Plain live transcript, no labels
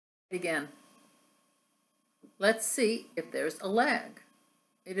Again, let's see if there's a lag.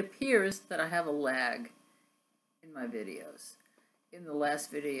 It appears that I have a lag in my videos. In the last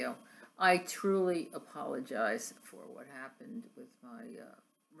video, I truly apologize for what happened with my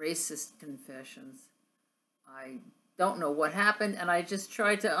racist confessions. I don't know what happened, and I just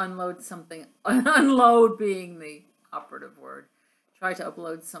tried to unload something, unload being the operative word, tried to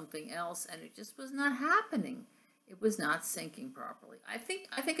upload something else, and it just was not happening. It was not syncing properly. I think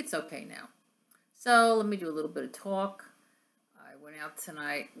it's okay now. So let me do a little bit of talk. I went out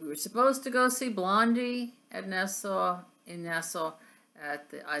tonight. We were supposed to go see Blondie at Nassau, at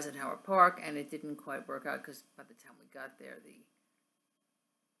the Eisenhower Park, and it didn't quite work out because by the time we got there, the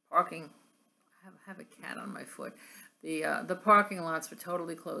parking, I have a cat on my foot. The parking lots were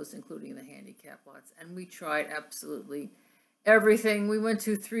totally closed, including the handicap lots, and we tried absolutely everything. We went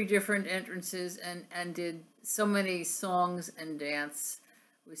to 3 different entrances and did so many songs and dance.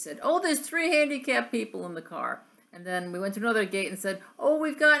 We said, oh, there's 3 handicapped people in the car. And then we went to another gate and said, oh,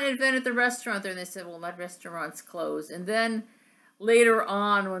 we've got an event at the restaurant there. And they said, well, that restaurant's closed. And then later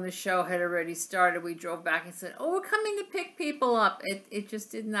on, when the show had already started, we drove back and said, oh, we're coming to pick people up. It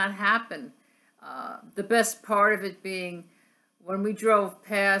just did not happen. The best part of it being when we drove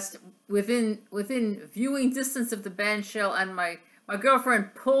past, within viewing distance of the bandshell, and my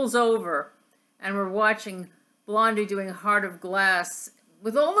girlfriend pulls over, and we're watching Blondie doing Heart of Glass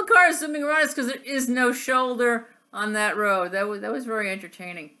with all the cars zooming around us because there is no shoulder on that road. That was very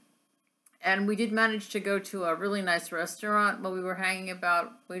entertaining. And we did manage to go to a really nice restaurant while we were hanging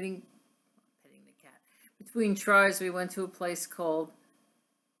about, petting the cat. Between tries, we went to a place called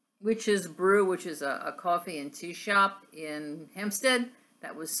Witch's Brew, which is a coffee and tea shop in Hempstead.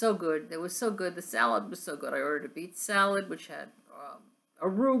 That was so good. It was so good. The salad was so good. I ordered a beet salad, which had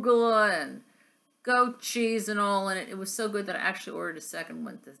arugula and goat cheese and all in it. It was so good that I actually ordered a second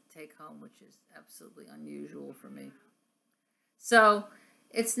one to take home, which is absolutely unusual for me. So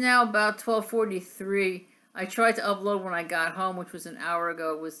it's now about 12:43. I tried to upload when I got home, which was an hour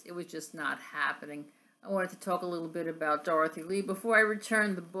ago. It was just not happening. I wanted to talk a little bit about Dorothy Lee before I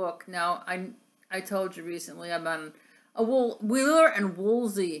return the book. Now, I told you recently I'm on a Wheeler and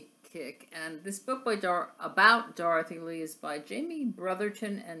Woolsey kick, and this book about Dorothy Lee is by Jamie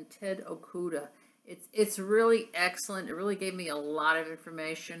Brotherton and Ted Okuda. It's really excellent. It really gave me a lot of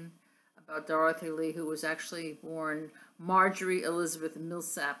information about Dorothy Lee, who was actually born Marjorie Elizabeth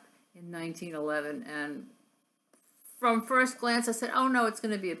Millsap in 1911, and from first glance, I said, oh no, it's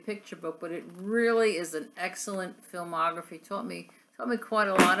going to be a picture book, but it really is an excellent filmography. Taught me quite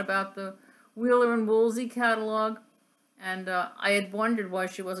a lot about the Wheeler and Woolsey catalog, and I had wondered why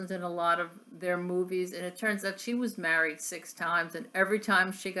she wasn't in a lot of their movies, and it turns out she was married 6 times, and every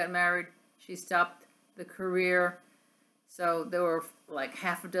time she got married, she stopped the career, so there were like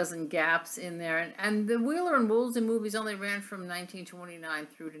half a dozen gaps in there, and the Wheeler and Woolsey movies only ran from 1929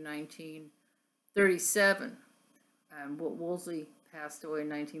 through to 1937. Woolsey passed away in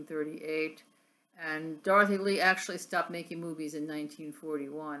 1938, and Dorothy Lee actually stopped making movies in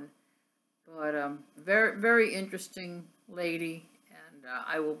 1941. But very, very interesting lady, and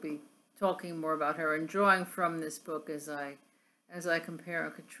I will be talking more about her and drawing from this book as I compare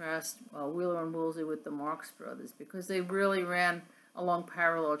and contrast Wheeler and Woolsey with the Marx Brothers, because they really ran along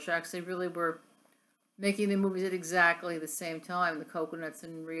parallel tracks. They really were making the movies at exactly the same time, the Coconuts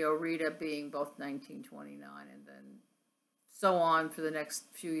and Rio Rita being both 1929, and then so on for the next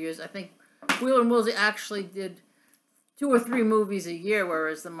few years. I think Wheeler and Woolsey actually did 2 or 3 movies a year,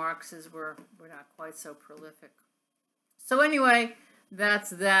 whereas the Marxes were not quite so prolific. So anyway,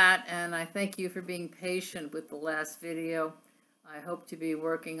 that's that, and I thank you for being patient with the last video. I hope to be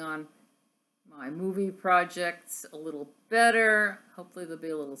working on my movie projects a little better. Hopefully they'll be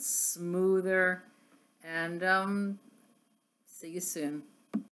a little smoother. And see you soon.